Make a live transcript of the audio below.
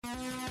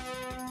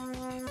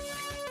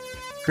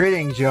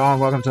Greetings, y'all,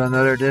 and welcome to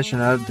another edition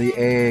of the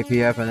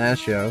AAPFNS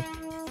show.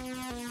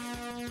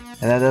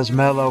 And that is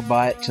Mellow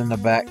Bites in the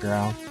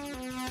background.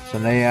 It's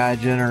an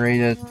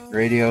AI-generated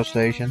radio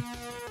station.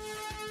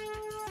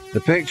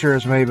 The picture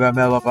is made by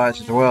Mellow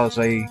Bites as well as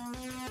a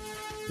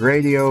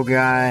radio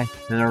guy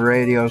in a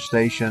radio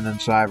station in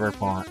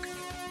Cyberpunk.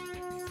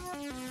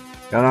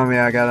 Got on me,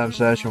 I got an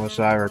obsession with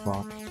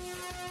Cyberpunk.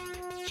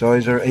 So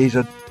he's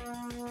a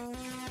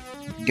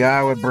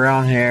guy with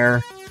brown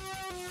hair.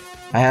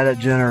 I had it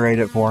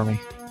generated for me.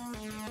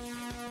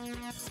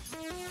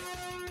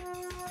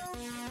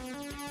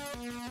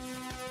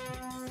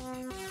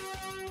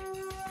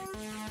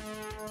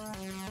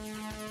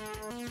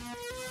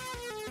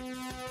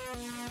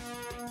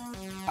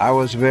 I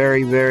was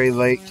very, very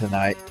late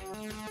tonight.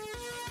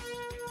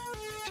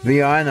 To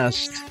be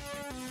honest,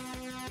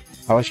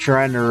 I was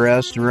trying to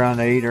rest around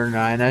 8 or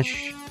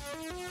 9-ish.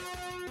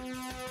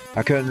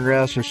 I couldn't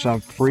rest for some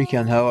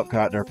freaking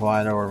helicopter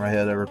flying over my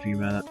head every few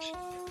minutes.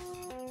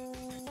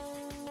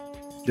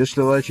 Just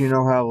to let you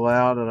know how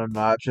loud and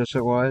obnoxious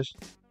it was.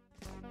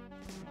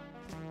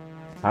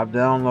 I've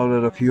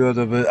downloaded a few of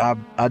the...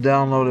 I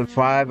downloaded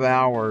 5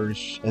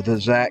 hours at the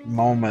exact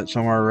moment,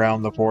 somewhere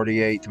around the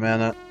 48th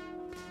minute.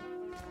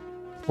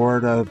 For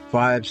the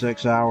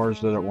 5-6 hours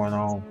that it went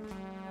on.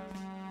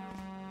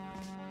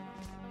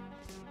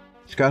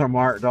 It's got them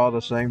marked all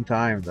the same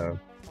time, though.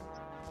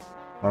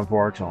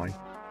 Unfortunately.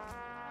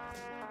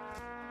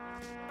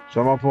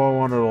 So I'm going to pull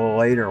one of the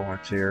later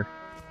ones here.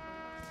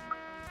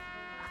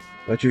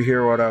 Let you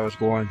hear what I was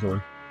going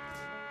through.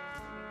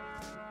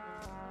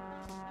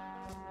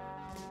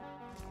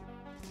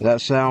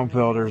 That sound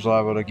filter's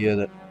liable to get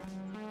it.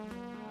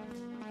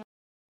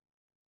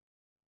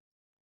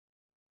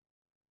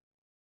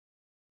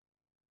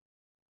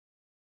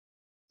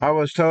 I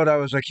was told I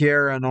was a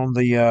Karen on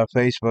the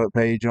Facebook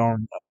page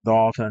on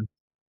Dalton.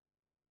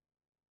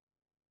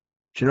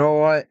 But you know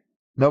what?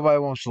 Nobody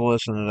wants to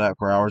listen to that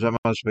for hours. That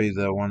must be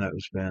the one that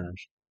was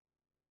finished.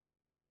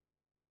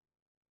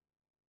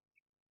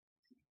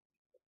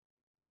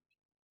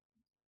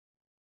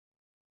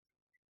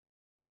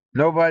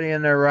 Nobody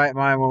in their right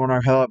mind will want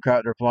a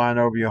helicopter flying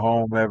over your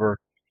home every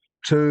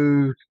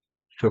 2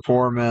 to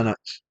 4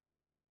 minutes.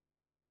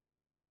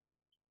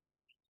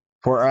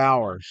 For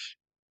hours.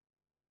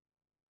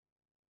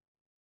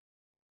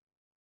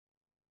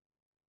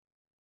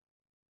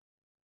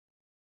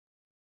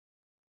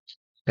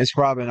 It's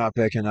probably not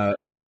picking up.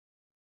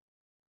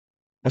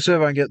 Let's see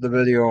if I can get the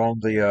video on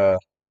the,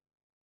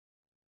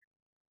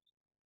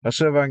 let's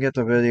see if I can get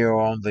the video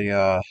on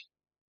the,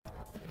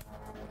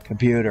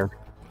 computer.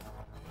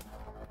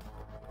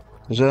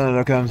 Because then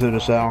it'll come through the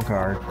sound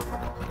card.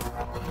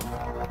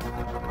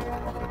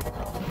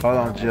 Hold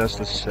on just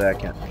a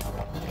second.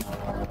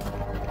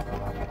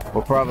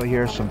 We'll probably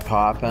hear some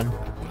popping.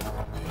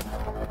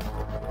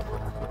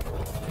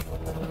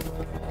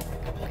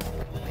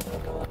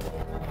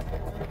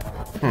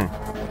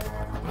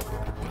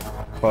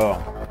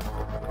 Well,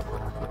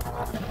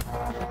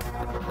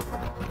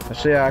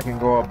 let's see how I can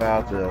go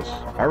about this.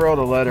 I wrote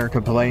a letter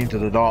complaining to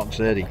the Dalton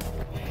City.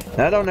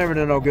 Now, I don't ever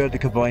do no good to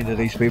complain to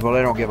these people.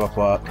 They don't give a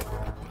fuck.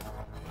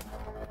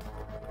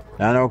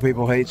 I know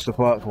people hates the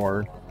fuck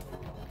word.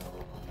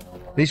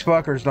 These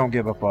fuckers don't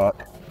give a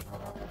fuck.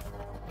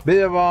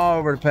 Bit of all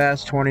over the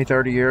past 20,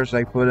 30 years,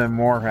 they put in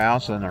more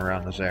housing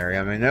around this area.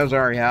 I mean, there was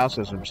already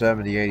houses from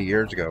 70, 80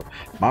 years ago.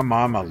 My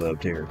mama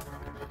lived here.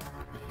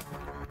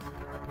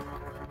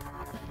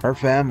 Her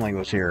family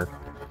was here.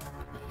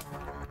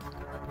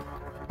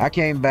 I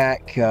came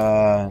back,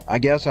 I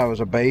guess I was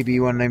a baby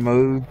when they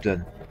moved,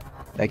 and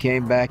they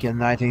came back in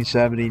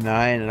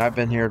 1979, and I've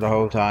been here the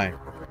whole time.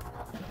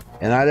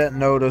 And I didn't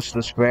notice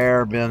the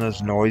spare being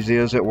as noisy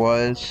as it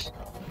was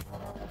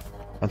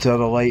until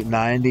the late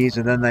 90s,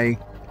 and then they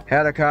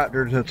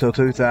helicoptered until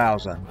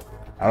 2000.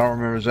 I don't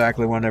remember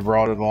exactly when they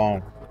brought it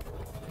along.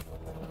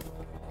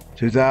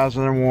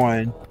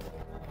 2001.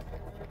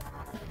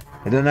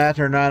 And then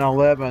after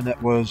 9/11,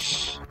 it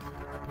was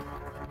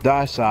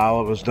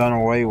docile. It was done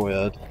away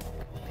with.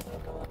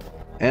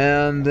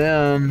 And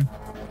then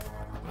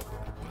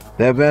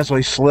they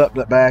eventually slipped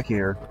it back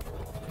here.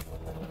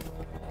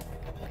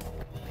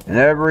 And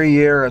every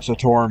year it's a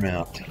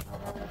torment.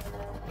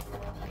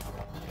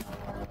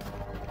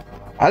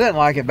 I didn't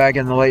like it back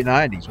in the late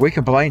 90s. We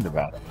complained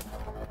about it.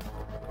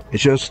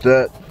 It's just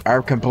that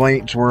our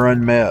complaints were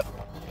unmet.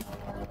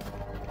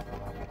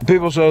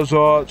 People say,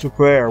 oh, it's a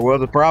fair. Well,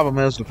 the problem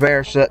is the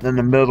fair's sitting in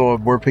the middle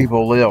of where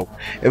people live.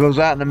 If it was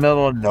out in the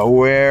middle of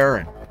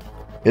nowhere,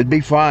 it'd be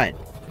fine.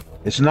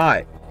 It's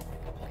not.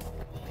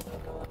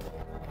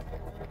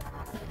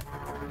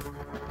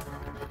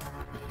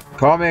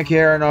 Call me a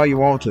Karen all you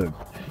want to.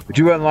 But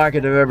you wouldn't like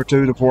it if every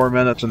 2 to 4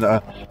 minutes and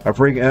a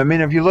freaking... I mean,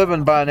 if you're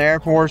living by an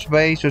Air Force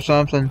base or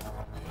something,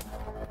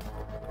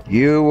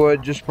 you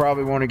would just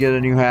probably want to get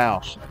a new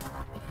house.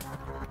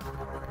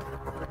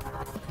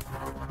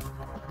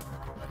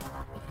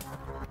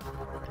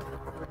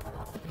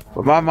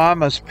 But my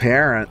mama's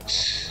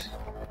parents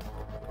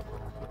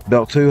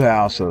built 2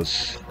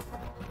 houses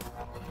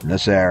in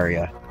this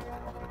area.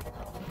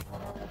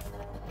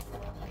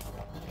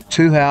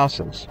 2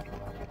 houses.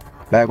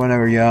 Back when they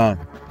were young.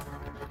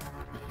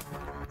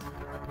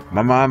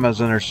 My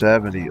mama's in her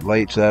 70s,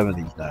 late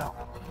 70s now.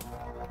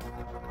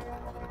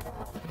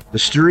 The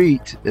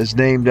street is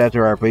named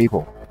after our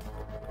people.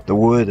 The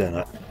wood in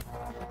it.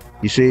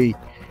 You see,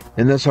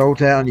 in this whole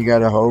town, you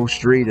got a whole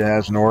street that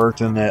has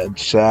north and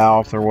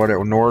south or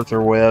whatever, north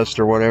or west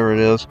or whatever it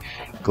is.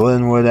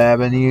 Glenwood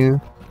Avenue.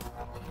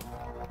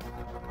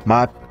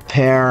 My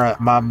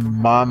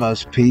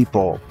mama's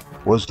people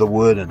was the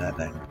wood in that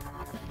name.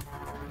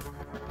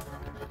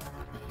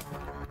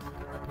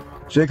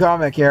 So you call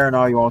me Karen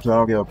all you want to, I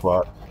don't give a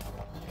fuck.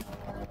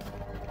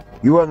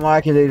 You wouldn't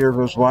like it either if it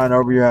was flying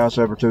over your house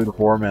every 2 to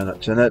 4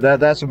 minutes. And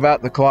that's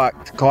about the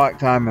clock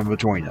time in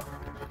between it.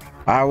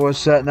 I was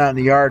sitting out in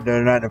the yard the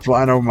other night and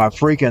flying over my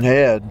freaking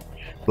head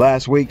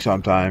last week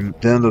sometime,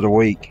 at the end of the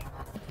week.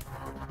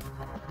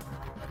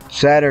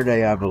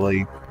 Saturday, I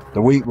believe.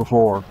 The week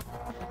before.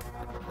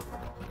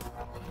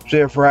 See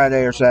a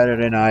Friday or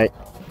Saturday night.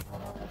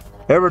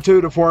 Every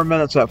 2 to 4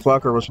 minutes that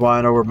fucker was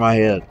flying over my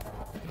head.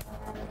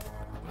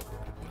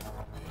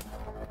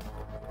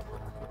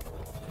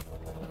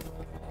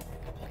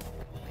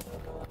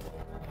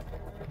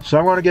 So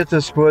I'm going to get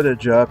this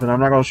footage up, and I'm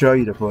not going to show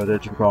you the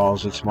footage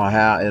because it's my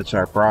house, it's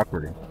our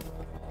property.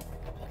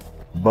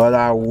 But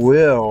I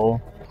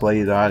will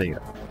play the audio.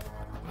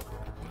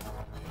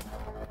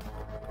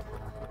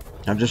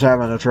 I'm just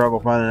having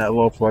trouble finding that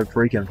little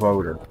freaking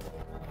folder.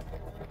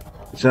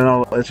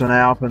 It's an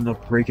app in the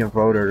freaking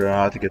folder that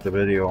I have to get the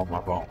video on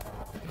my phone.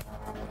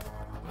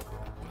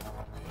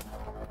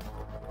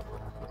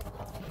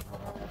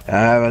 I'm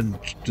having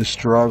to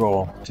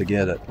struggle to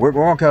get it. We're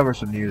going to cover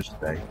some news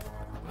today.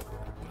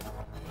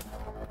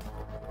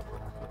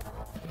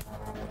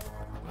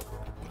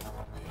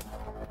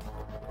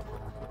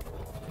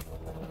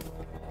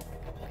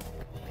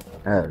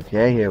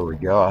 Okay, here we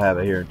go. I'll have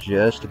it here in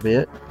just a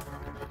bit.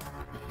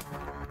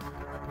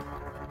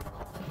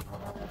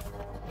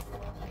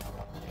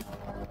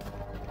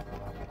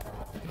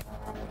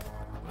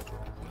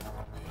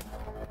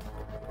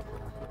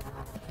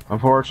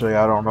 Unfortunately,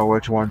 I don't know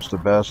which one's the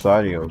best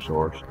audio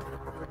source.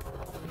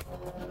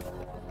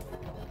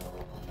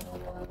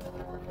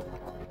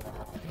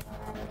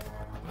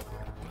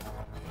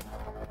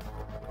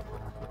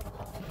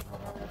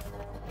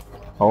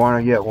 I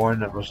want to get one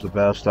that was the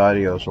best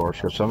audio source,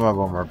 because some of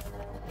them are,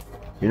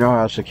 you know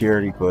how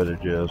security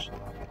footage is.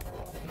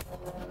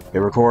 It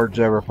records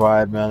every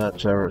 5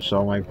 minutes, it's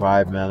only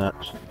 5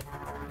 minutes,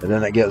 and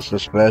then it gets the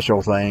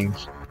special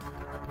things.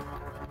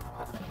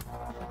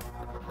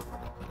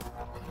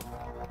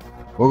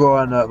 We'll go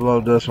ahead and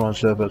upload this one,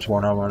 see if it's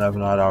one of them, and if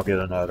not, I'll get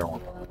another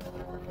one.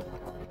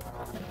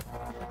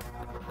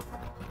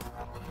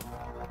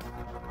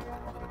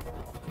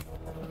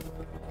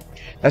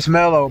 That's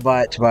Mellow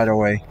Bytes, by the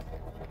way.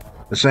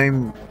 The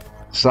same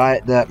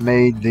site that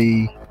made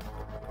the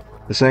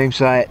same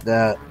site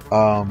that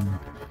I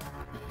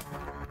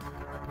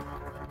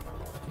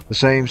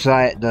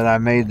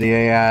made the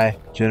AI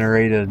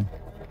generated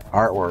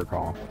artwork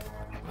on.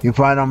 You can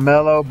find on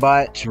Mellow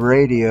Bytes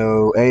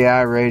Radio,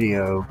 AI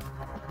Radio,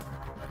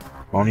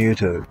 on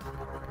YouTube.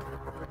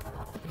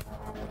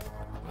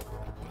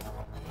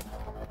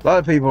 A lot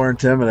of people are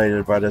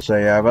intimidated by this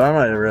AI, but I'm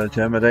not really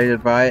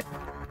intimidated by it.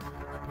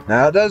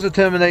 Now, it does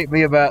intimidate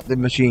me about the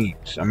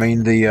machines. I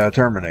mean, the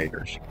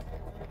Terminators.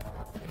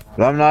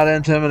 But I'm not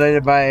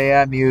intimidated by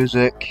AI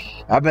music.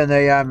 I've been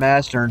AI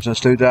mastering since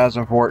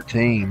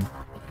 2014.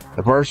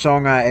 The first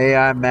song I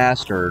AI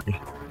mastered.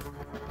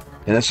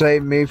 And it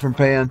saved me from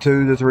paying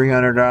 $200 to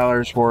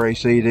 $300 for a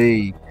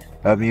CD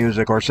of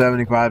music, or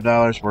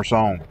 $75 for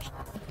songs.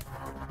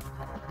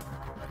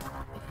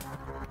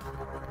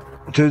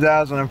 In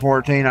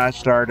 2014, I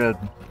started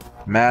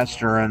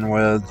mastering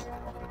with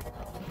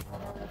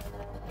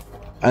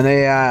an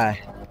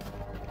AI,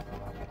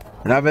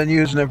 and I've been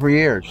using it for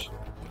years.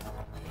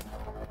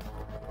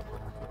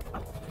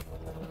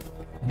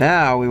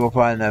 Now we will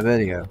find that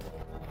video,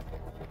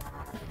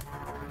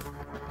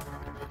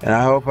 and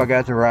I hope I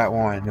got the right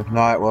one. If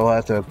not, we'll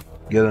have to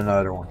get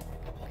another one.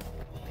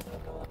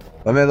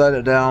 Let me let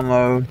it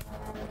download.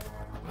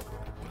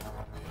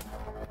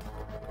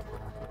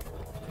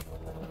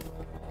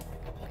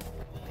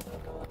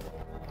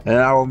 And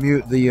I will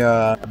mute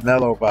the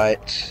Mellow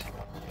Bytes.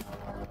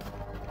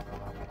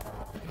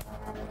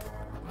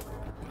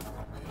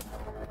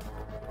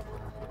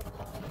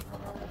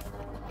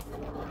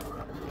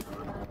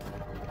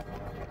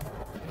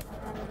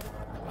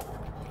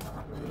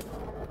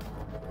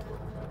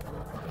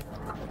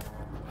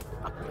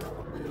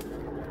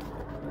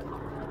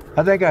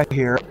 I think I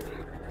hear it.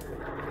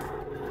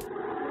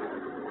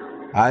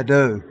 I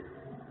do.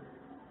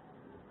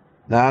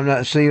 Now I'm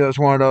not, see, it was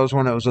one of those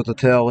when it was at the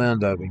tail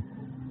end of him.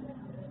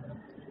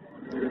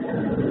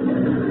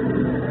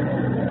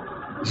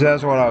 See,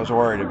 that's what I was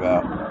worried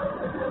about.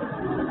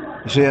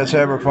 You see, it's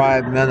every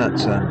 5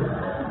 minutes,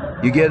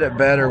 and you get it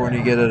better when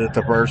you get it at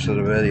the first of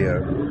the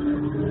video.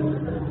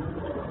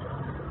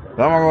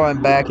 So I'm going to go ahead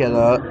and back it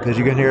up because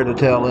you can hear the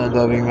tail end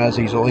of him as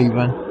he's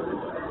leaving.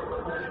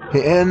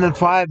 In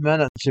 5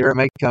 minutes here, it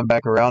may come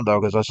back around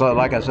though, because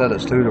like I said,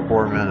 it's 2 to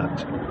 4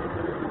 minutes.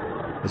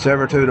 It's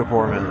every 2 to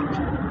 4 minutes.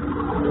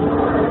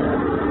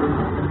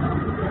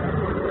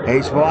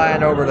 He's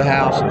flying over the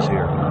houses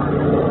here.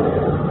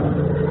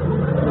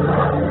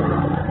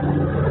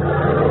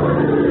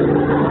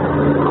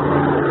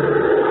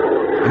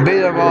 And be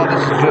of all,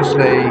 this is just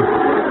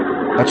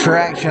a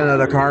attraction of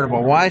the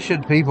carnival. Why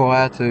should people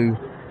have to?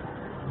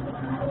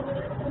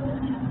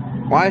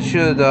 Why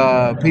should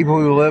people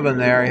who live in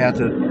there have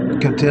to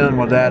contend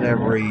with that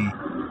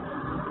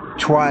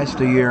twice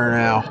a year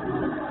now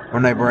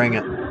when they bring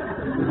it?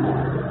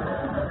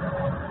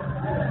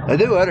 They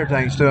do other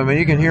things too. I mean,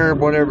 you can hear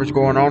whatever's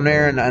going on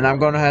there, and I'm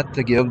going to have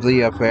to give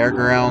the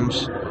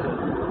fairgrounds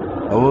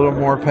a little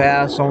more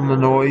pass on the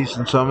noise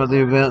in some of the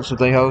events that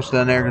they host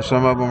down there, because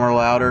some of them are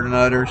louder than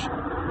others.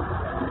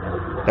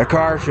 Their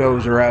car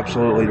shows are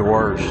absolutely the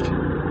worst.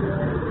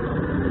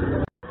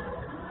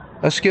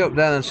 Let's skip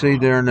down and see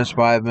during this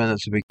 5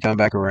 minutes if we come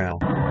back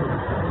around.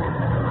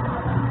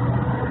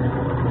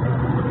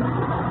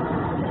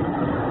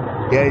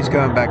 Yeah, he's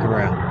coming back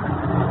around.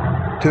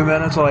 2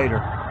 minutes later.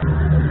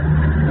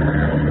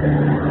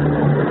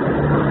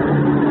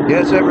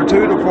 Yes, every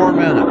 2 to 4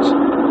 minutes.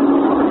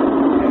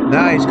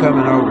 Now he's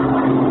coming over.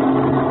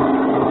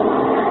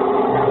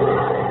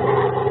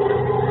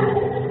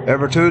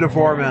 Every 2 to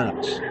 4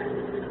 minutes.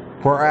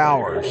 For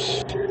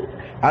hours.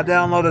 I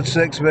downloaded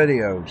 6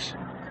 videos.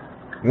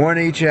 One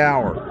of each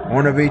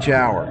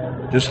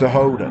hour. Just to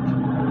hold it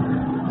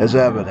as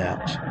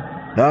evidence.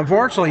 Now,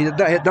 unfortunately,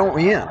 it don't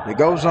end. It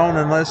goes on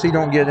unless he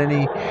don't get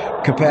any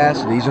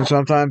capacities, and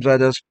sometimes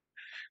that is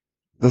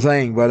the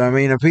thing. But I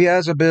mean, if he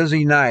has a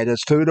busy night,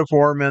 it's 2 to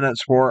 4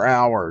 minutes, 4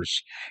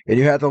 hours, and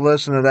you have to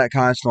listen to that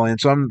constantly.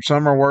 And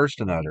some are worse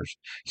than others.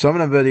 Some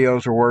of the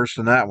videos are worse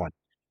than that one.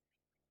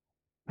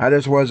 I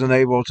just wasn't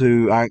able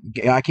to.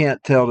 I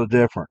can't tell the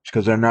difference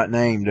because they're not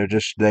named; they're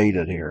just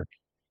dated here.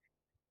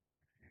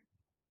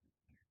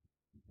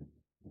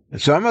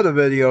 And some of the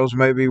videos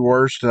may be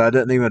worse that I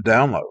didn't even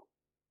download.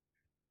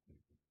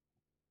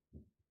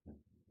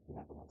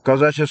 Because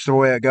that's just the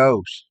way it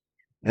goes.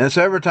 And it's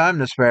every time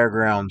this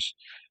fairgrounds,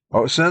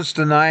 since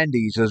the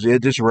 90s, as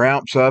it just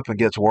ramps up and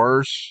gets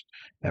worse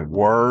and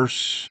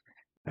worse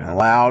and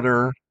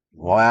louder,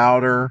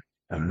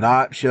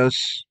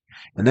 obnoxious.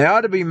 And they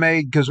ought to be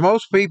made, because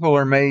most people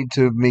are made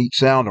to meet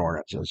sound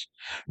ordinances.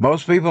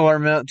 Most people are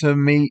meant to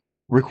meet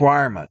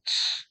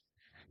requirements.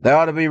 They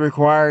ought to be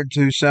required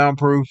to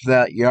soundproof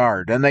that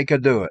yard, and they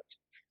could do it.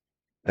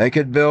 They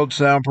could build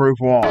soundproof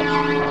walls.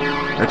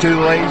 They're too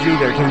lazy,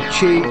 they're too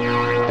cheap,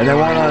 and they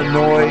want to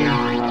annoy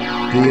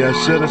the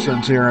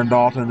citizens here in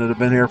Dalton that have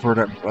been here for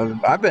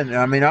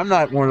I'm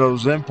not one of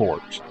those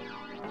imports.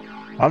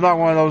 I'm not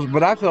one of those,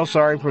 but I feel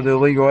sorry for the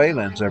illegal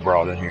aliens they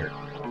brought in here,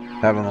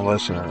 having to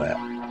listen to that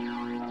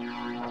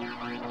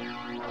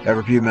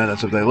every few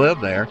minutes if they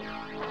live there.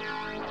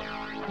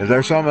 If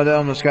there's some of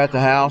them that's got the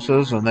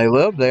houses and they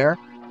live there,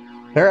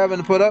 they're having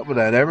to put up with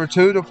that every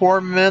 2 to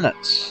 4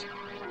 minutes.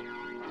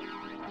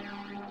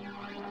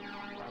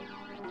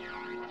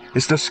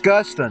 It's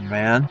disgusting,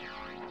 man.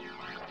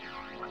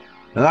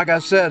 And like I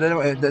said,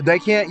 they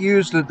can't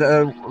use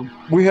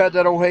we had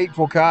that old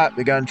hateful cop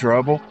that got in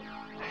trouble.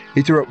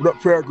 He threw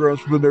up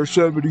fairgrounds for their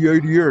 70,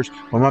 80 years.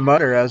 Well, my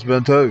mother has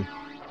been too.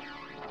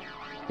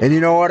 And you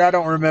know what? I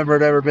don't remember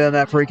it ever being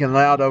that freaking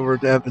loud over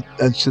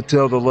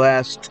until the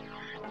last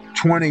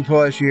 20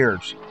 plus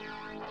years.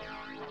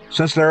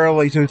 Since the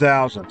early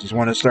 2000s is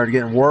when it started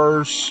getting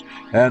worse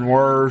and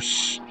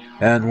worse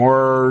and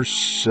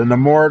worse. And the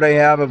more they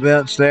have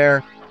events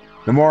there,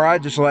 the more I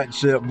just like to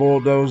see it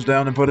bulldoze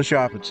down and put a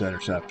shopping center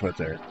put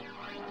there.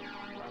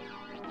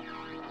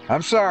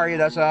 I'm sorry,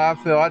 that's how I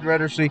feel. I'd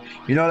rather see,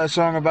 you know that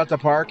song about the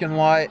parking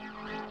lot?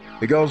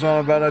 It goes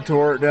on about I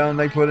tore it down and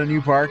they put a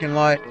new parking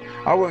lot.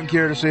 I wouldn't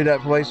care to see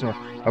that place a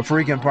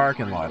freaking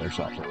parking lot or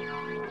something.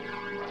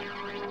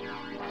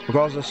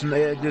 Because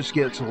it just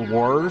gets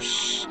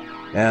worse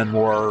and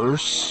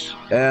worse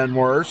and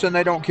worse, and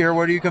they don't care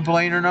whether you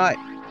complain or not.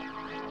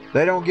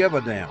 They don't give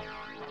a damn.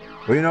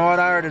 Well, you know what?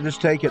 I ought to just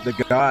take it to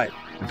God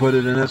and put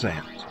it in his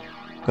hands.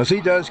 Because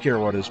he does care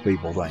what his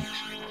people think.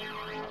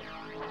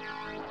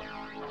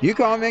 You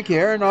call me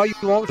Karen all you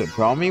want to.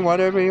 Call me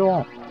whatever you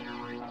want.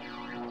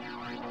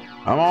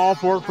 I'm all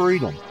for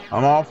freedom.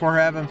 I'm all for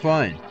having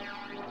fun.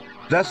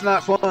 That's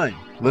not fun.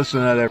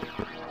 Listen to that every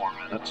 4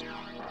 minutes.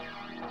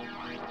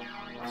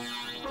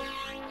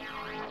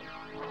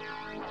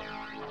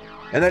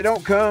 And they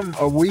don't come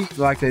a week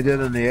like they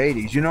did in the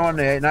 80s. You know, in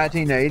the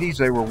 1980s,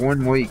 they were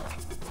 1 week.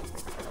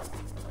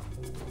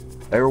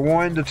 They were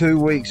 1 to 2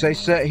 weeks. They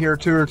sat here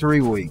 2 or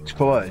 3 weeks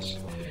plus.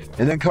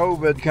 And then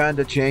COVID kind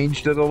of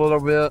changed it a little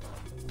bit.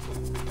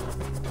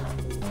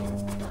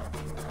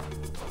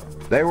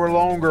 They were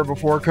longer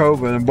before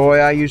COVID, and boy,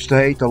 I used to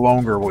hate the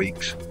longer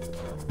weeks.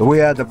 But we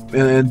had to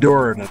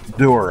endure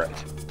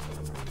it.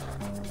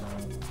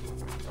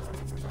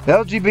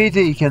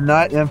 LGBT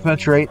cannot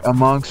infiltrate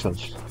amongst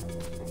us.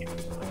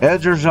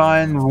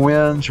 Edersheim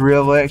wins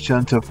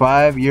re-election to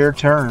 5-year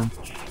term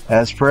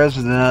as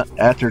president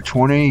after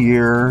 20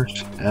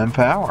 years in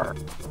power.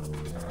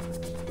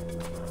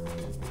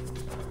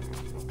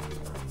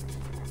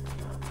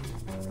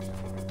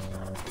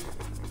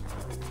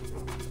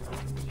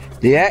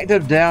 The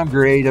active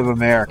downgrade of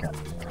America.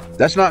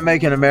 That's not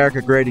making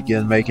America great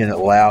again, making it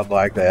loud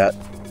like that.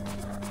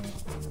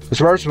 Because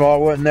first of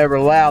all, it wasn't never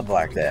loud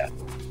like that.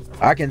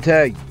 I can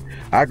tell you,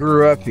 I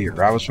grew up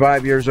here. I was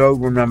 5 years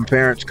old when my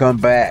parents come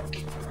back.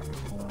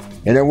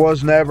 And it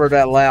was never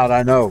that loud,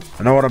 I know.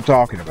 I know what I'm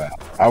talking about.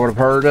 I would have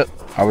heard it.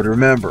 I would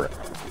remember it.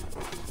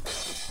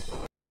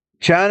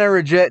 China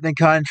rejecting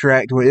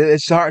contract.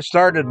 It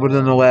started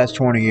within the last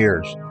 20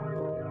 years.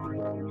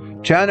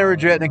 China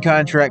rejecting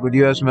contract with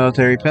U.S.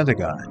 military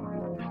Pentagon.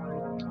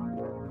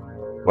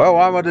 Well,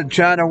 why would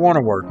China want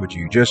to work with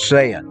you? Just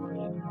saying.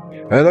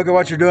 Hey, look at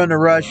what you're doing to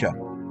Russia.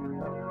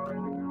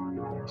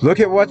 Look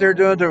at what they're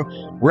doing to...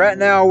 Right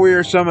now, we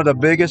are some of the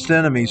biggest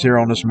enemies here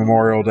on this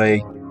Memorial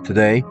Day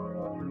today.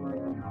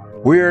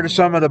 We are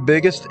some of the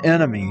biggest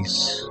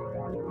enemies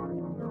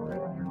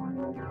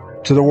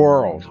to the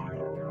world.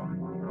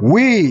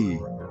 We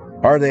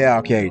are the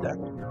Al-Qaeda.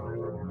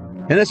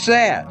 And it's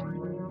sad.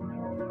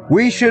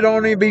 We should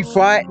only be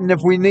fighting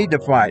if we need to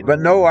fight. But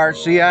no, our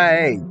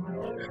CIA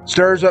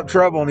stirs up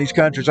trouble in these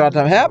countries all the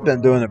time. Have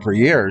been doing it for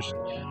years.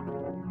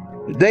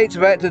 It dates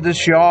back to the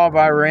Shah of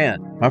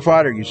Iran. My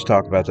father used to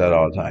talk about that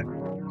all the time.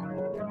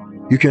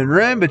 You can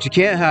run, but you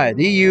can't hide.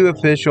 EU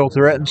official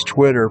threatens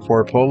Twitter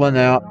for pulling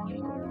out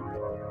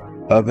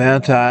of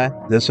disinfo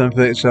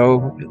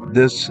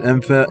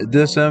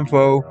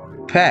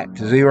pact,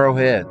 Zero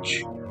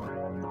Hedge.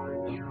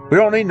 We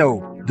don't need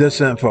no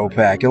disinfo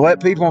pact. You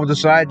let people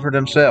decide for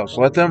themselves.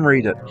 Let them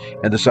read it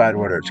and decide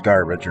whether it's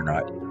garbage or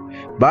not.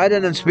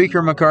 Biden and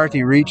Speaker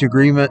McCarthy reach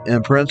agreement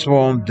in principle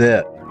on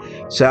debt.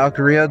 South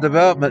Korea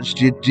developments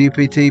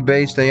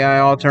GPT-based AI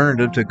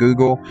alternative to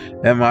Google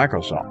and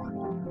Microsoft.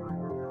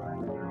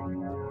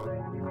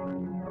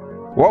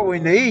 What we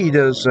need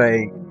is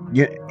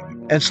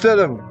instead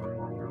of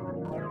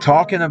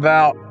talking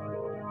about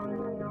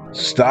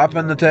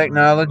stopping the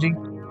technology,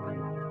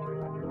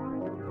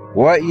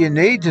 what you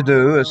need to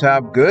do is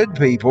have good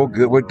people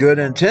with good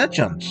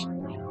intentions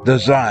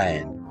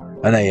design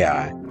an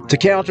AI to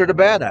counter the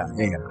bad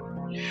AI.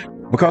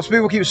 Because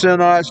people keep saying,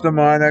 oh, it's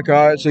demonic,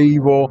 oh, it's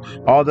evil,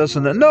 all this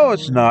and that. No,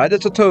 it's not.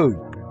 It's a tool.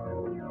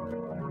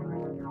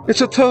 It's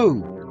a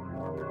tool.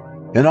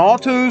 And all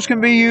tools can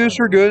be used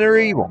for good or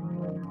evil.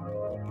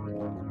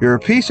 You're a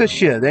piece of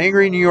shit.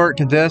 Angry New York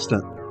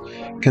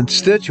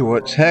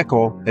constituents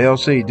heckle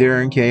LC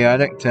during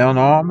chaotic town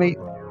hall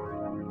meeting.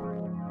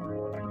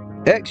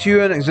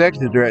 Ex-UN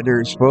executive director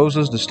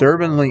exposes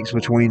disturbing links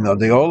between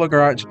the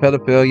oligarchs'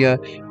 pedophilia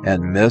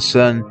and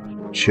missing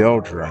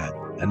children.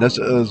 And this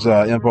is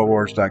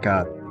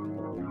Infowars.com.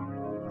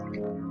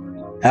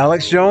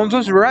 Alex Jones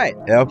was right.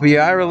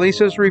 FBI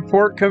releases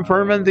report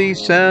confirming the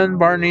San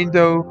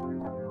Bernardino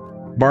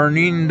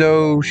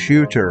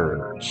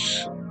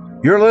shooters.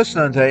 You're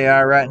listening to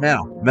AI right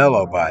now.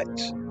 Mellow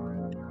Bites.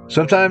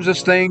 Sometimes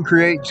this thing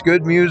creates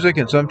good music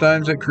and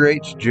sometimes it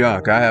creates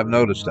junk. I have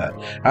noticed that.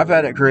 I've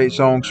had it create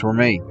songs for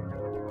me.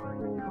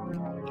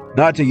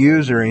 Not to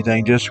use or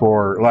anything, just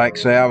for, like,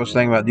 say I was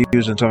thinking about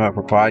using some of it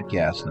for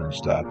podcasting and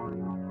stuff.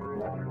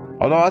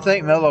 Although I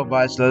think Mellow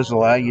Bites does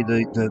allow you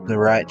the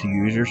right to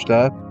use your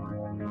stuff.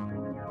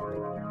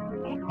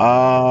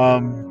 I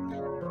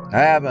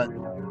haven't,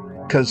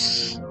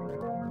 because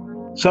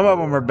some of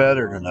them are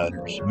better than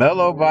others.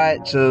 Mellow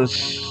Bites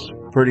is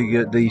pretty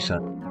good,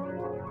 decent.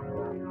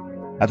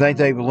 I think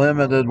they've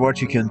limited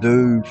what you can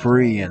do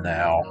free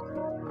now.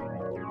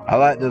 I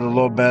liked it a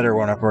little better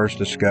when I first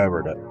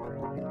discovered it.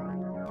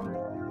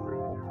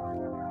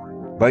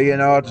 But you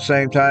know, at the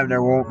same time,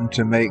 they're wanting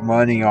to make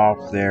money off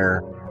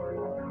their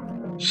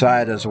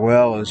site as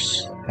well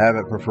as have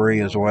it for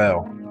free as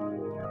well.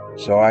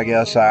 So I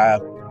guess I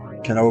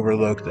can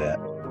overlook that.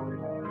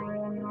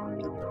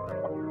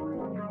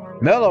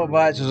 Mellow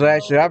Bites is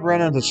actually, I've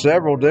run into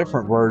several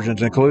different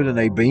versions, including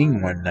a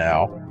bean one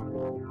now.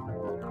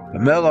 The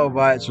Mellow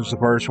Bites was the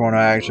first one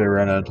I actually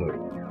ran into.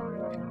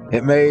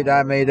 I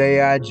made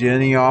AI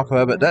Jenny off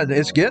of it.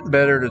 It's getting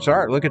better at its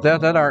art. Look at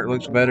that. That art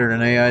looks better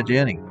than AI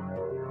Jenny.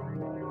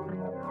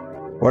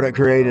 What it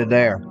created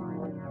there.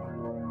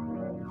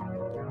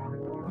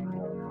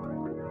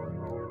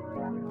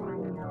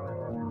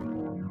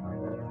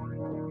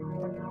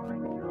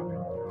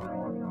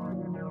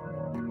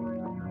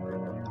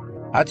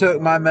 I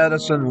took my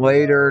medicine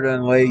later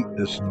than late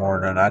this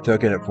morning. I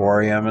took it at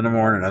 4 a.m. in the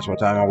morning. That's what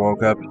time I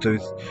woke up at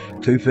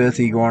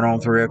 2:50, going on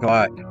 3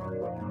 o'clock.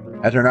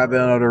 After not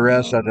being able to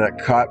rest, after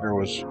that cotton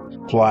was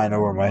flying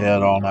over my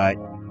head all night.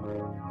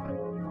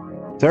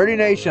 30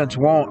 nations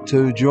want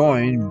to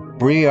join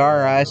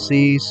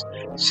BRIC's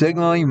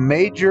signaling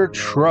major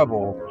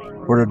trouble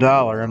for the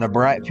dollar and the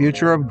bright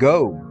future of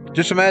gold.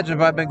 Just imagine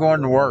if I'd been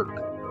going to work.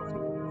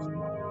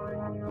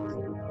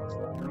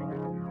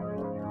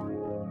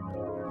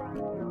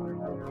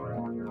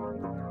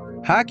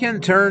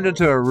 Haken turned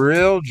into a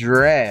real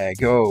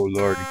drag. Oh,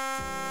 Lordy.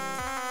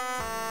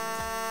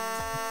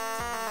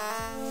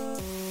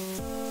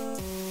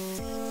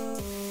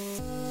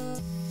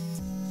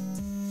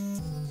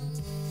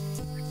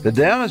 The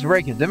dam is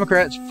breaking.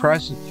 Democrats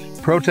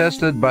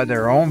protested by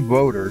their own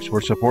voters were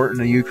supporting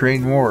the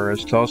Ukraine war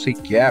as Tulsi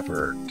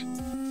Gabbard.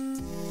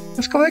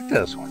 Let's click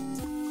this one.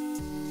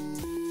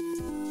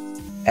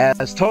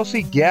 As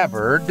Tulsi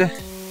Gabbard.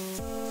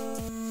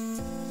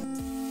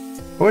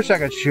 I wish I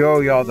could show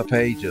y'all the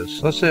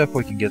pages. Let's see if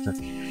we can get them.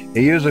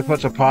 It usually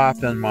puts a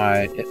pop in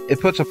my. It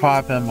puts a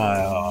pop in my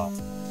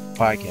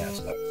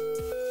podcast.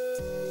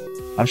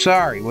 Though. I'm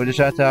sorry. We just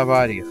have to have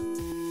audio.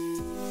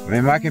 I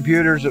mean, my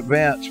computer's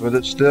advanced, but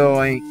it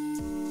still ain't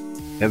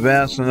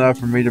advanced enough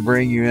for me to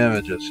bring you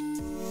images.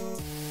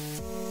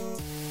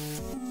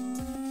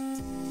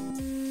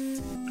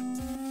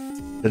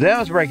 The dam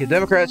is breaking.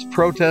 Democrats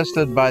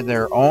protested by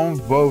their own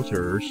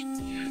voters.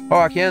 Oh,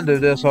 I can do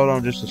this. Hold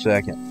on just a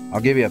second. I'll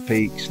give you a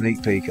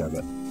sneak peek of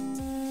it.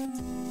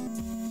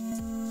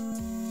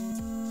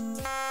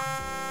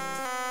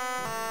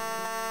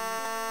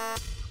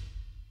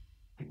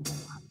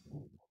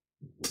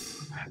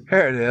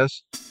 Here it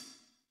is.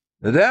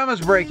 The dam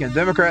is breaking.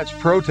 Democrats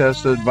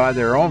protested by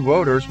their own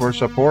voters were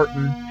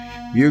supporting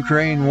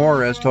Ukraine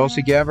war as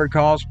Tulsi Gabbard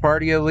calls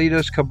party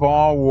elitist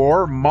cabal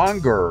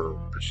warmongers.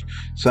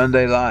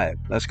 Sunday Live.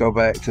 Let's go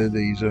back to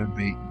the Zoom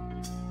meeting.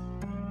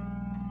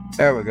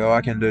 There we go.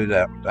 I can do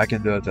that. I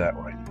can do it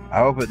that way. I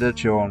hope it did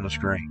show on the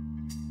screen.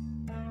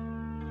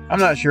 I'm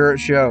not sure it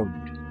showed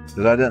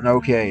because I didn't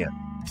okay it.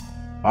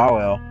 Oh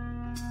well.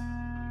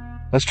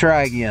 Let's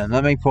try again.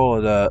 Let me pull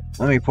it up.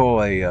 Let me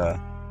pull a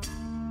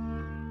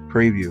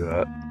preview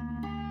up.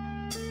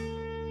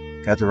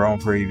 Got the wrong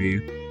preview.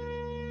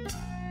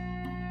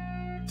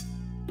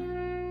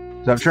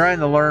 So I'm trying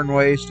to learn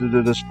ways to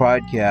do this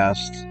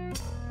podcast.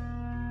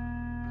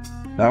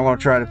 Now I'm going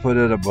to try to put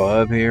it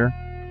above here.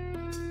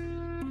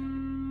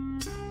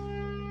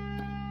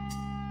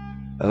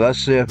 And let's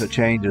see if it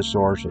changes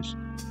sources.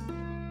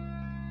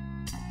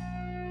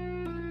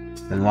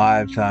 In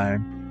live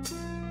time.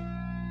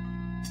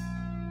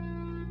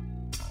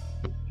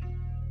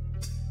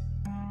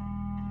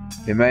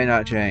 It may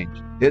not change.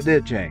 It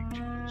did change.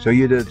 So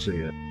you did see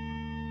it.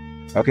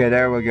 Okay,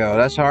 there we go.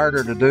 That's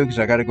harder to do because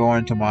I got to go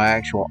into my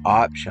actual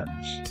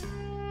options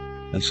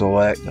and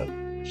select it.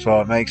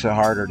 So it makes it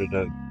harder to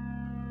do.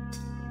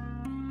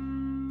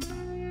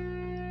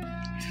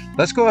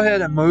 Let's go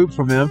ahead and move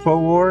from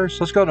Infowars.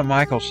 Let's go to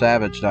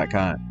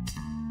michaelsavage.com.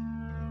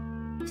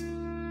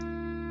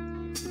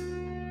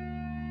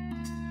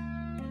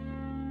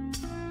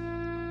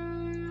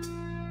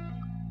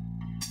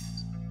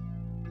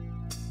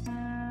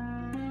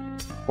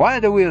 Why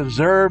do we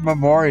observe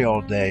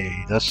Memorial Day?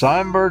 The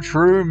somber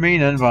true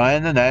meaning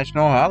behind the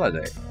national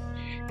holiday.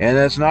 And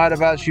it's not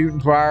about shooting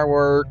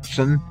fireworks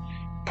and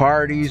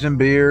parties and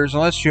beers.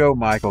 And let's show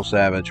Michael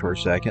Savage for a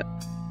second.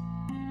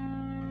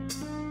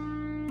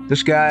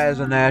 This guy is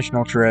a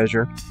national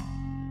treasure.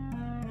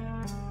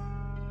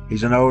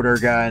 He's an older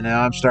guy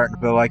now. I'm starting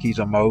to feel like he's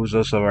a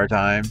Moses of our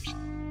times.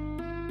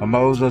 A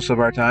Moses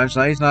of our times.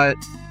 Now, he's not,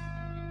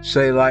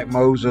 say, like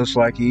Moses,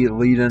 like he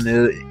leading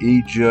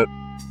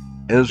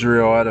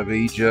Israel out of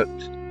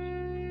Egypt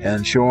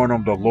and showing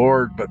them the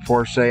Lord. But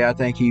for, say, I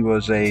think he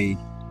was a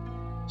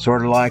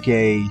sort of like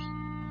a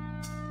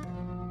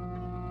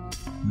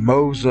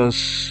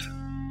Moses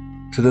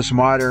to this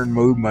modern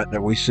movement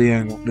that we see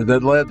that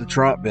led to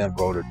Trump being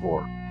voted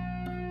for.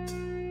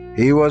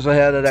 He was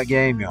ahead of that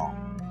game, y'all.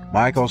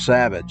 Michael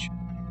Savage.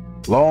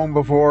 Long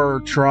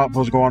before Trump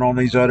was going on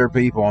these other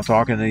people and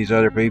talking to these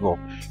other people,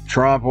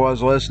 Trump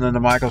was listening to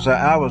Michael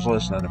Savage. I was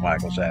listening to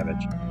Michael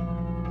Savage.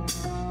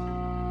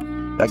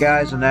 That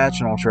guy's a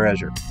national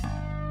treasure.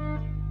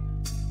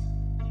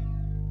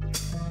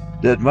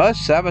 Did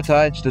Musk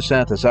sabotage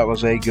DeSantis? That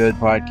was a good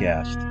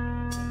podcast.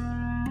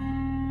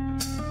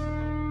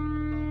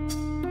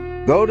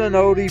 Golden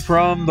Odie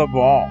from the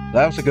Ball.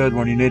 That was a good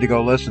one. You need to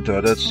go listen to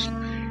it.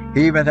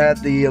 He even had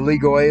the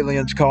illegal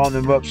aliens calling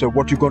him up, said,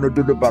 "What you going to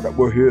do about it?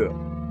 We're here."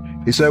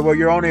 He said, "Well,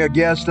 you're only a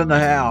guest in the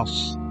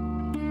house."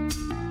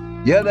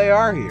 Yeah, they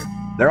are here.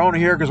 They're only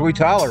here because we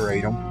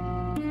tolerate them.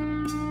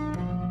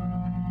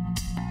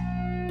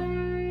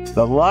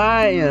 The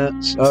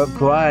Alliance of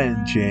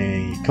Climate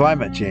Change.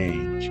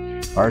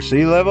 Are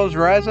sea levels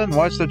rising?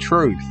 What's the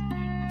truth?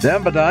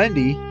 Dan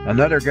Badindi,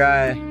 another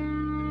guy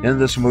in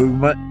this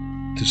movement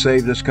to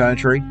save this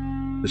country,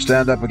 to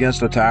stand up against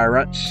the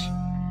tyrants.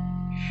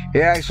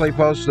 He actually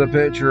posted a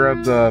picture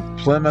of the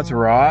Plymouth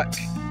Rock.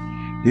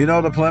 Do you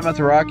know the Plymouth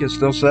Rock is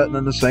still sitting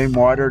in the same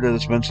water that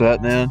it's been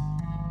sitting in?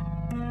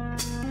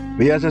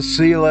 But yet the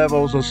sea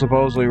levels are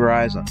supposedly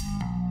rising.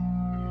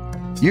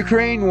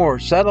 Ukraine war,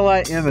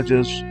 satellite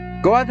images.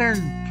 Go out there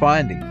and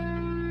find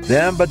him.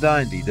 Dan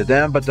Badindi, the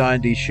Dan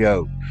Badindi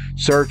Show.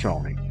 Search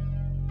on him.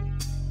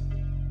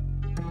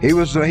 He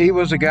was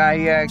a guy,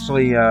 he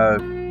actually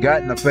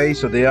got in the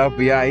face of the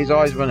FBI. He's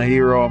always been a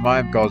hero of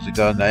mine because he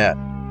done that.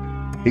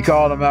 He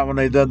called them out when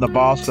they done the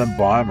Boston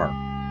bomber.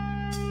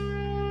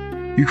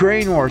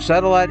 Ukraine war.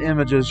 Satellite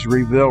images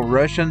reveal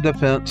Russian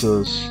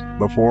defenses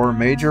before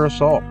major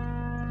assault.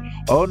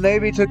 Old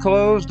Navy to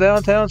close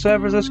downtown San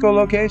Francisco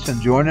location,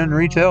 joining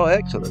retail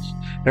exodus.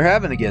 They're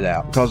having to get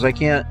out because they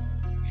can't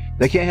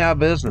have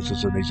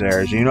businesses in these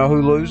areas. You know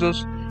who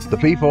loses? The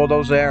people of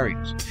those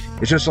areas.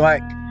 It's just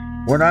like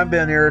when I'm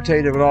being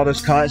irritated with all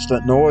this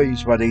constant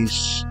noise by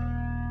these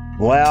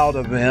loud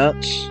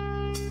events,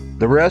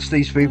 the rest of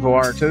these people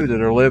are too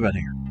that are living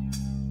here.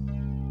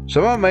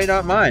 Some of them may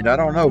not mind, I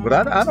don't know, but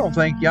I don't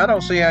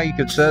see how you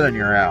could sit in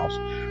your house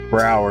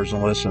for hours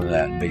and listen to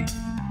that and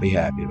be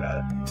happy about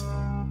it.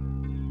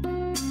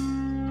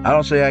 I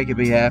don't see how you could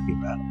be happy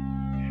about it.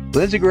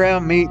 Lindsey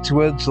Graham meets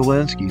with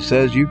Zelensky,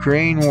 says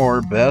Ukraine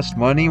war, best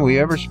money we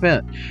ever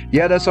spent.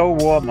 Yeah, that's old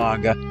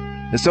warmonger.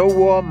 It's old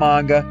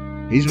warmonger.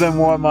 He's been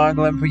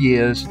warmongering for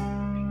years.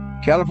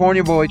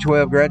 California boy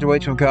 12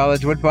 graduates from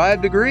college with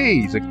 5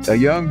 degrees. A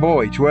young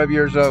boy, 12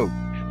 years old.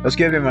 Let's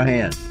give him a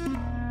hand.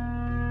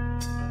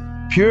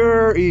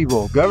 Pure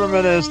evil.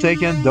 Government has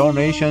taken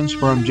donations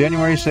from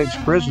January 6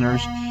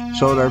 prisoners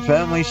so their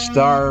families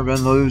starve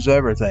and lose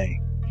everything.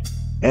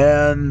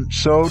 And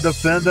so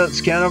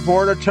defendants can't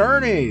afford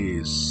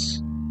attorneys.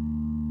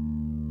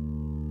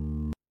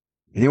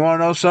 And you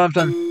want to know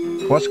something?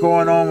 What's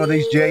going on with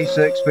these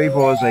J6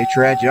 people is a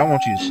tragedy. I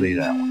want you to see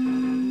that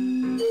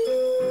one.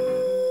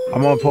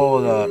 I'm going to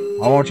pull it up.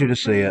 I want you to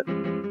see it.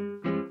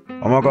 I'm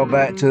going to go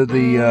back to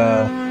the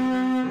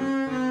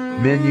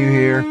menu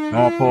here. I'm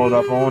going to pull it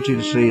up. I want you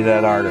to see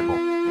that article.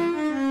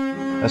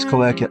 Let's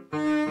click it.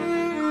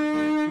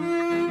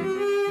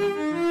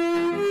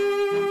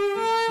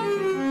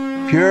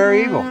 Pure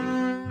evil.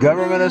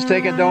 Government has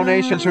taken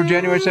donations from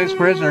January 6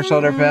 prisoners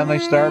so their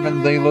families starve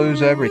and they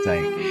lose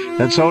everything.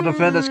 And so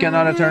defendants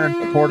cannot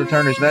afford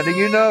attorneys. Now, do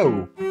you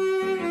know,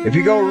 if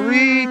you go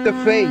read the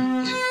fate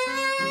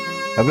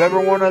of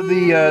every one of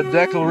the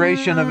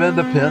Declaration of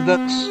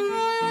Independence,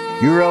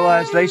 you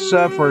realize they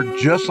suffered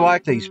just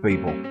like these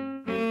people.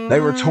 They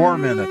were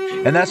tormented.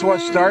 And that's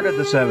what started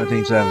the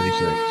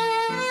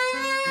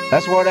 1776.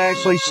 That's what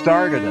actually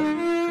started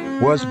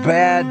it, was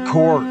bad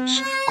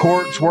courts.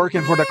 Courts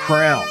working for the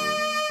crown.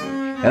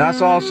 And I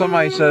saw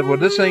somebody said, well,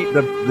 this ain't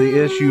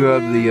the issue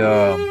of the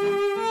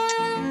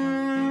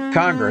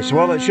Congress.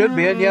 Well, it should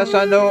be. And yes,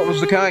 I know it was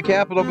the kind of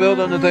Capitol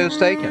building that they was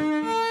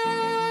taking.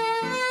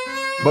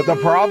 But the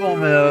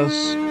problem is,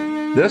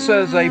 this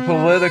is a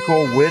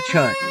political witch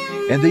hunt.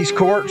 And these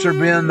courts are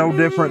being no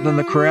different than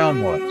the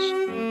crown was.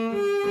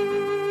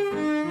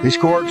 These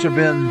courts have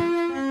been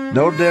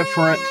no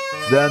different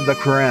than the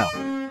crown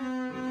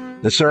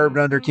that served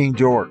under King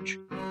George.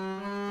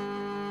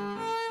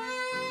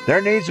 There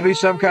needs to be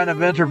some kind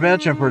of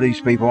intervention for these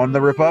people, and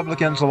the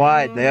Republicans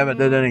lied. They haven't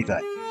did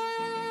anything.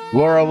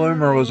 Laura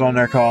Loomer was on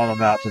there calling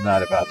them out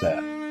tonight about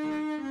that.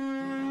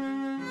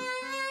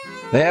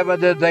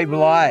 They've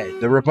lied.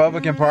 The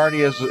Republican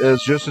Party is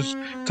just as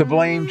to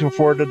blame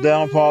for the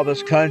downfall of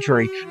this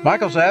country.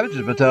 Michael Savage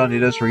has been telling you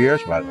this for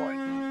years, by the way.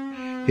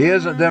 He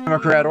isn't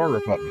Democrat or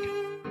Republican.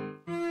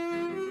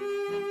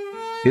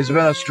 He's been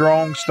a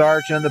strong,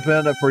 starch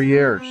independent for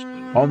years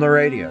on the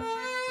radio.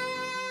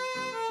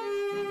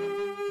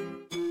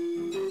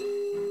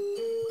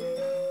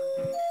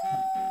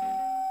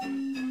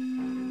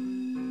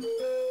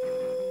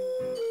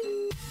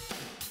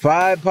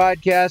 Five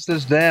podcast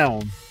is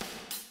down.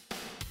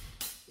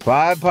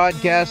 5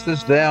 podcast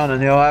is down,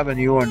 and he'll have a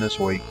new one this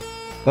week.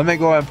 Let me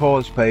go ahead and pull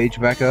his page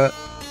back up.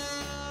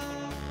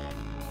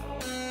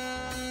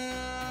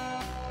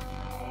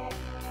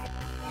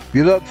 If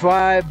you look,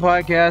 5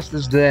 podcast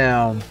is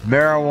down.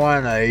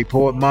 Marijuana,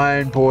 a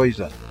mind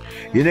poison.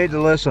 You need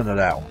to listen to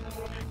that one,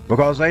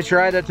 because they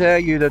try to tell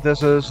you that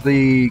this is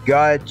the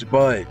God's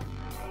bud.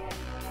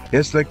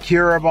 It's the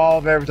cure of all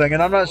of everything.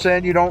 And I'm not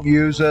saying you don't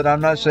use it.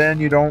 I'm not saying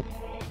you don't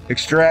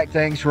extract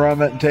things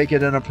from it and take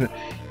it in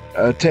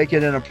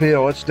a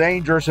pill. It's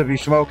dangerous if you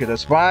smoke it.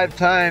 It's 5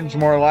 times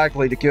more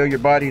likely to kill your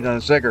body than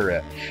a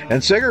cigarette.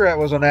 And cigarette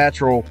was a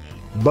natural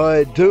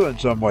bud too in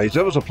some ways.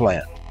 It was a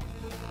plant.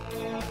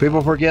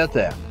 People forget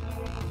that.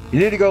 You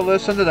need to go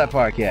listen to that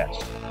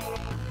podcast.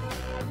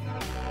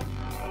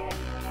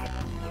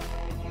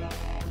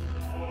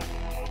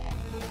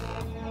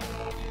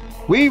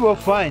 We will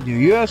find you.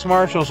 U.S.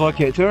 Marshals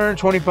locate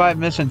 225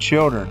 missing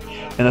children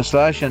in a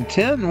slashing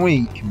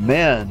 10-week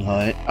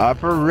manhunt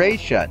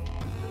operation.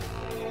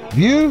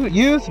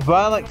 Youth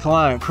violent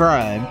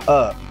crime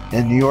up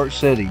in New York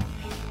City.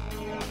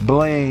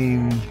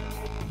 Blame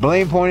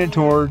pointed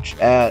towards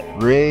at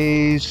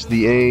raise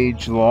the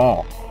age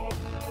law.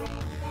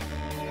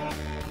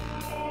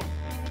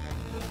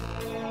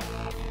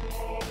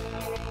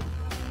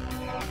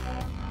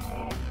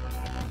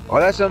 Well,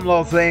 that's some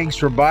little things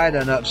for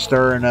Biden up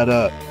stirring that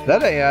up.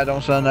 That AI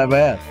don't sound that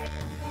bad.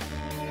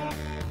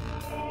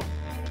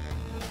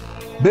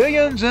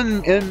 Billions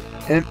in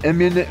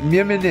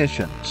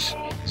munitions.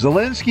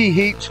 Zelensky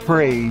heaps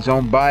praise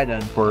on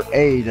Biden for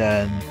aid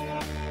in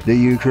the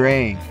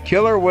Ukraine.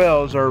 Killer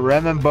whales are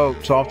ramming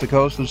boats off the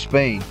coast of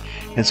Spain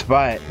in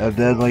spite of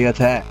deadly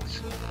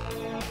attacks.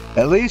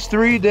 At least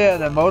 3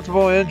 dead and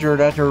multiple injured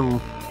after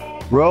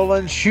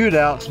rolling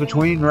shootouts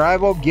between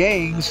rival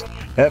gangs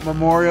at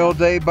Memorial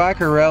Day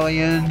biker rally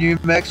in New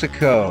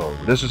Mexico.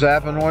 This has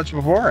happened once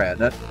before,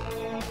 hasn't it?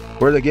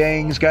 Where the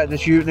gangs got to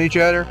shooting each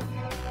other.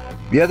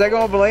 Yeah, they're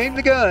going to blame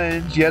the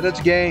guns, yet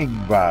it's gang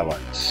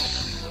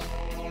violence.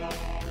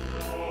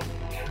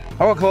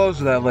 I will close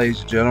with that,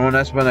 ladies and gentlemen.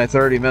 That's been a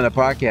 30-minute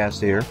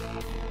podcast here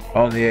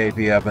on the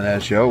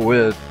APFNS show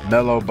with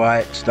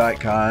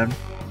mellowbytes.com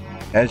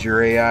as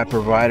your AI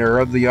provider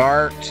of the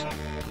art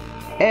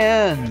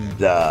and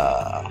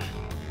the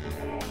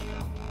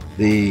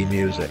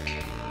music.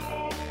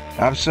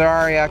 I'm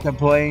sorry I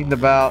complained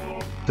about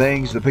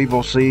things that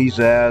people sees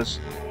as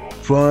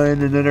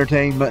fun and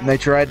entertainment, and they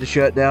tried to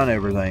shut down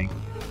everything.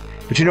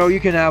 But you know, you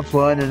can have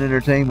fun and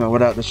entertainment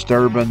without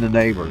disturbing the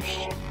neighbors.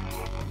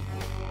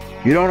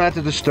 You don't have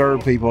to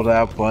disturb people to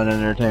have fun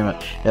and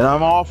entertainment. And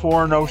I'm all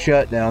for no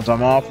shutdowns.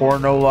 I'm all for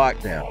no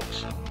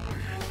lockdowns.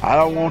 I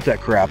don't want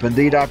that crap.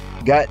 Indeed, I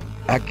got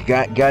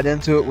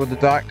into it with the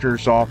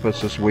doctor's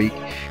office this week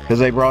because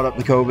they brought up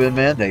the COVID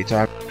mandates.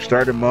 I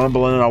started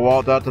mumbling and I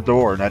walked out the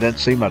door and I didn't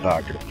see my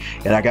doctor.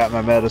 And I got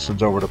my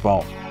medicines over the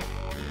phone.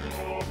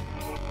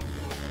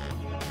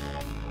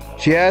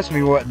 She asked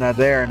me wasn't I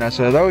there, and I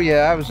said, oh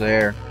yeah, I was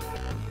there.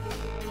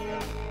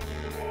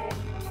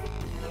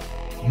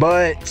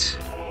 But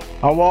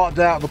I walked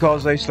out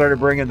because they started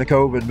bringing the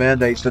COVID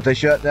mandates that they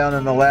shut down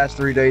in the last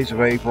 3 days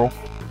of April.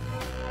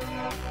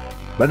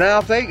 But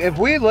now if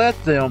we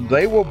let them,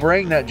 they will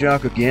bring that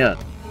junk again.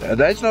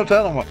 There's no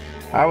telling what.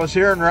 I was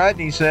hearing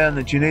Rodney saying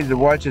that you needed to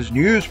watch his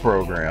news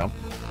program,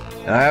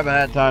 and I haven't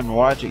had time to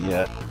watch it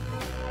yet.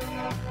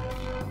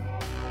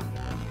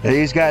 And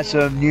he's got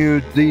some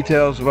new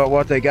details about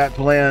what they got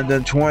planned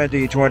in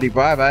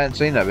 2025. I hadn't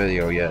seen that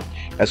video yet.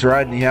 That's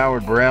Rodney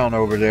Howard Brown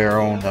over there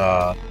on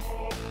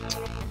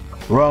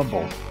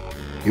Rumble.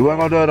 He wasn't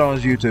going to do it on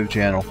his YouTube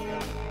channel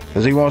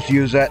because he wants to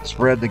use that to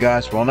spread the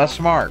gospel, and that's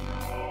smart.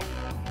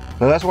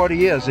 So that's what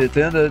he is. At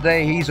the end of the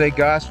day, he's a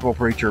gospel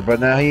preacher, but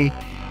now he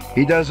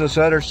does this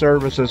other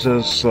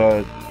services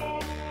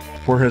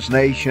for his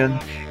nation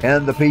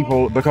and the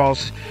people,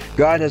 because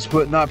God has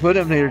not put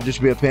him here to just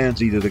be a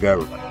pansy to the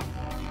government.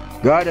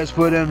 God has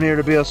put him here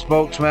to be a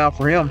spokesman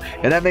for him,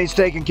 and that means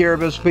taking care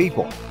of his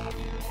people.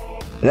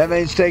 And that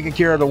means taking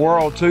care of the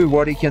world too,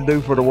 what he can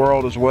do for the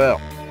world as well.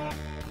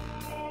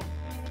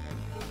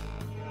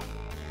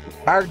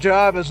 Our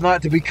job is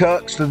not to be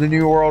cucks to the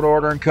New World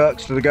Order and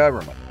cucks to the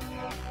government.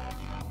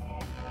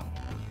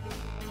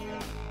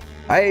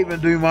 I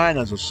even do mine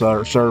as a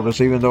service,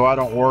 even though I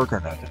don't work or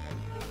nothing.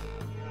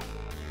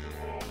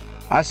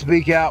 I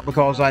speak out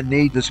because I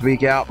need to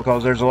speak out,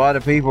 because there's a lot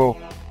of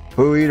people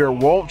who either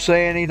won't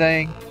say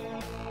anything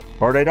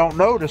or they don't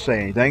know to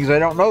say anything because they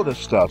don't know the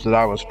stuff that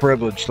I was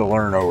privileged to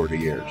learn over the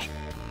years.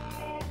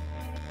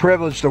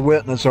 Privileged to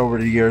witness over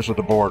the years with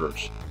the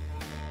borders.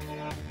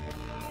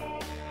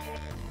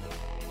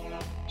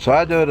 So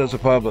I do it as a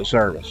public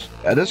service.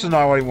 And this is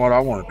not what I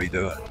want to be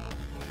doing.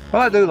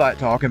 Well, I do like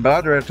talking, but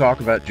I'd rather talk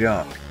about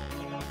junk.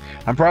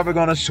 I'm probably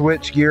going to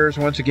switch gears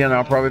once again.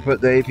 I'll probably put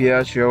the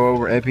APS show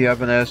over,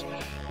 APFNS,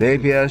 the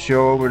APS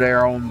show over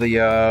there on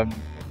the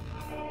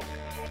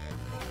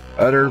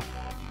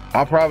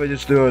I'll probably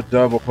just do a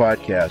double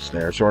podcast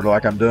there, sort of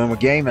like I'm doing with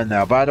gaming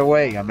now. By the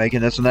way, I'm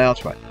making this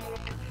announcement.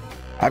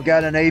 I've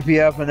got an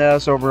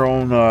APFNS over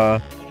on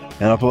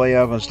in a Play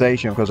Oven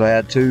station because I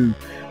had two,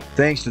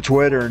 thanks to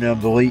Twitter and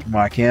them deleting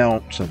my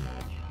accounts, and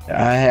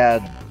I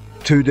had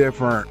 2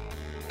 different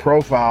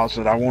profiles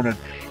that I wanted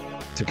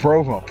to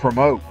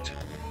promote.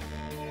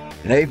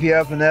 And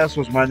APFNS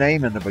was my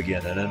name in the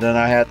beginning, and then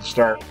I had to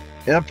start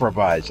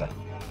improvising.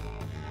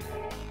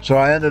 So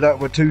I ended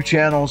up with 2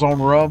 channels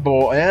on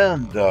Rumble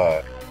and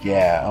on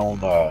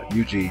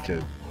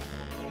UG2.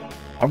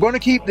 I'm going to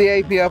keep the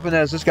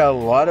APFNS. It's got a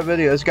lot of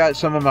videos. It's got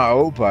some of my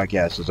old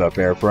podcasts up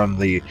there from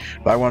like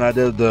when I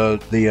did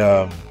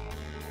the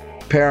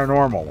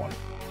paranormal one.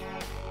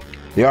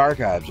 The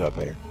archives up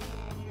there.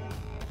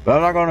 But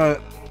I'm not going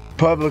to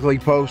publicly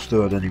post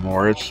to it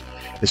anymore. It's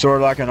sort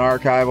of like an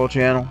archival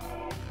channel.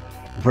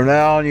 For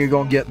now on, you're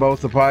going to get both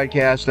the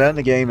podcast and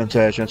the gaming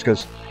sessions,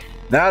 because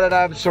now that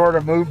I've sort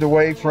of moved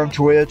away from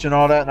Twitch and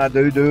all that, and I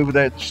do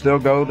that, still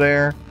go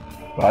there,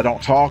 but I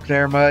don't talk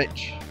there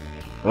much.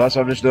 Unless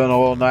I'm just doing a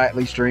little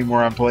nightly stream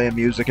where I'm playing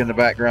music in the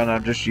background and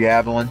I'm just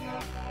yabbling.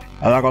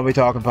 I'm not going to be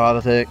talking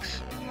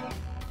politics.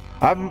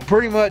 I've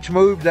pretty much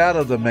moved out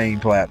of the main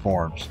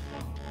platforms.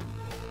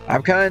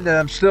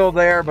 I'm still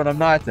there, but I'm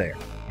not there.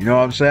 You know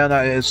what I'm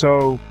saying?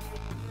 So,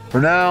 for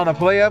now, on a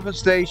Play Oven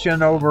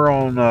station over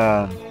on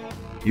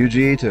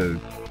UG2,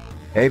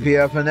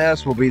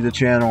 APFNS will be the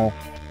channel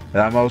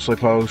that I mostly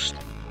post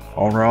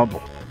on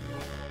Rumble.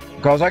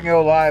 Because I can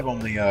go live on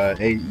the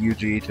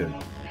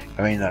UG2.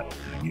 I mean,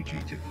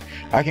 UG2.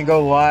 I can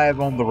go live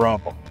on the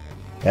Rumble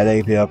at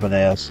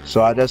APFNS.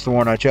 So that's the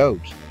one I chose.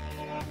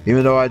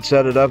 Even though I'd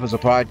set it up as a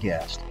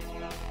podcast.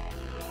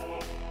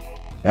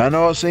 And I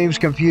know it seems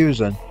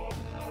confusing.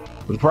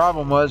 But the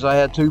problem was I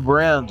had 2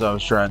 brands I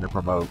was trying to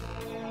promote.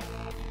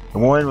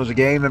 And one was a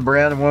gaming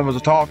brand and one was a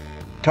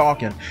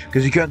talking,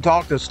 because you couldn't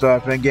talk this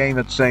stuff and game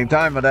at the same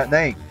time with that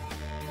name.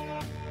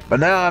 But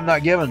now I'm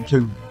not giving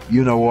to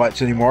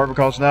you-know-whats anymore,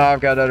 because now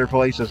I've got other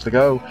places to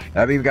go.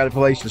 I've even got a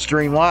place to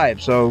stream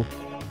live, so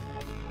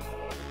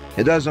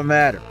it doesn't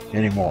matter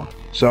anymore.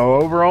 So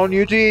over on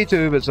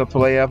YouTube, it's a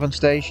Play Evan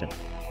station.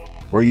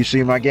 Where you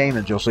see my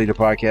gaming, you'll see the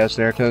podcast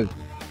there too.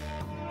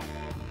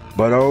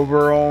 But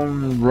over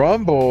on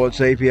Rumble, it's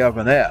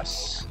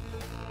APFNS.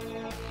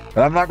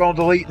 But I'm not going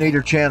to delete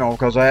neither channel,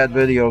 because I had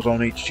videos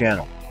on each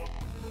channel.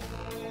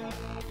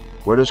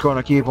 We're just going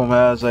to keep them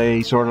as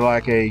a sort of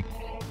like a,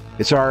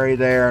 it's already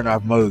there and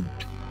I've moved.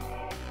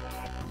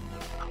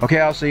 Okay,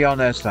 I'll see y'all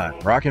next time.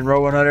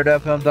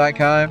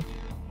 Rockandroll100fm.com,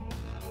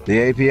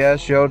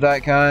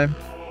 theapsshow.com.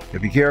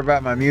 If you care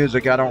about my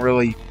music, I don't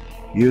really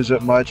use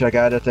it much. I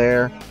got it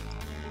there.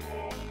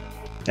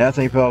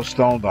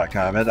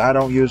 AnthonyPelstone.com. I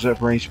don't use it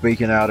for any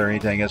speaking out or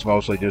anything. It's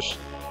mostly just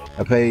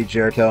a page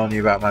there telling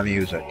you about my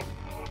music.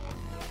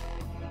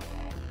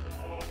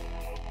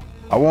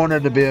 I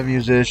wanted to be a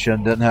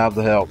musician, didn't have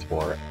the health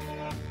for it.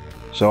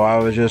 So I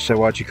was just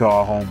what you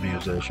call a home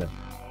musician.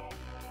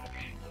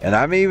 And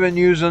I'm even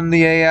using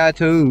the AI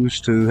tools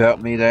to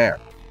help me there.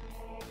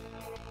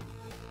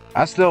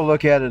 I still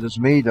look at it as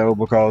me though,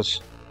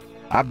 because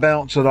I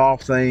bounce it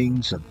off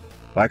things, and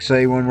like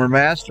say when we're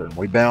mastering,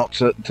 I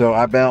bounce it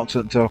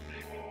until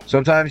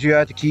sometimes you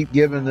have to keep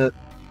giving it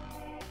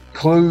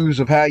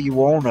clues of how you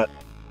want it.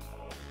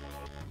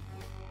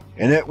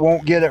 And it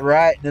won't get it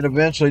right, and it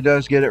eventually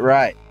does get it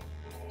right.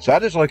 So I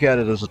just look at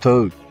it as a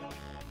tool.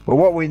 But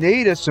what we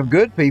need is some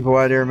good people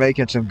out there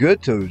making some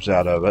good tubes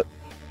out of it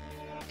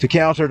to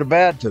counter the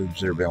bad tubes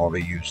that are going to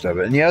be used of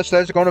it. And yes,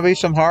 there's going to be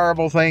some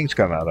horrible things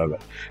come out of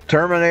it.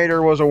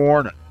 Terminator was a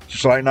warning,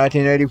 just like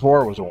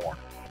 1984 was a warning.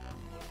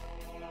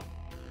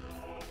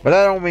 But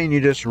that don't mean you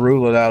just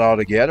rule it out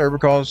altogether,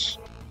 because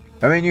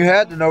I mean, you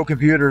had to know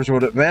computers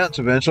would advance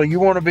eventually. You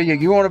want to be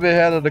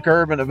ahead of the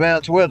curve and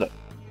advance with it.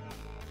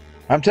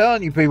 I'm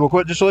telling you, people,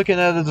 quit just looking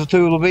at it as a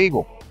tool of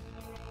evil.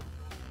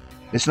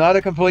 It's not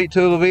a complete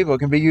tool of evil. It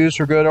can be used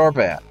for good or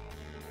bad.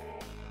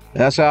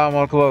 And that's how I'm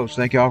going to close.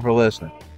 Thank y'all for listening.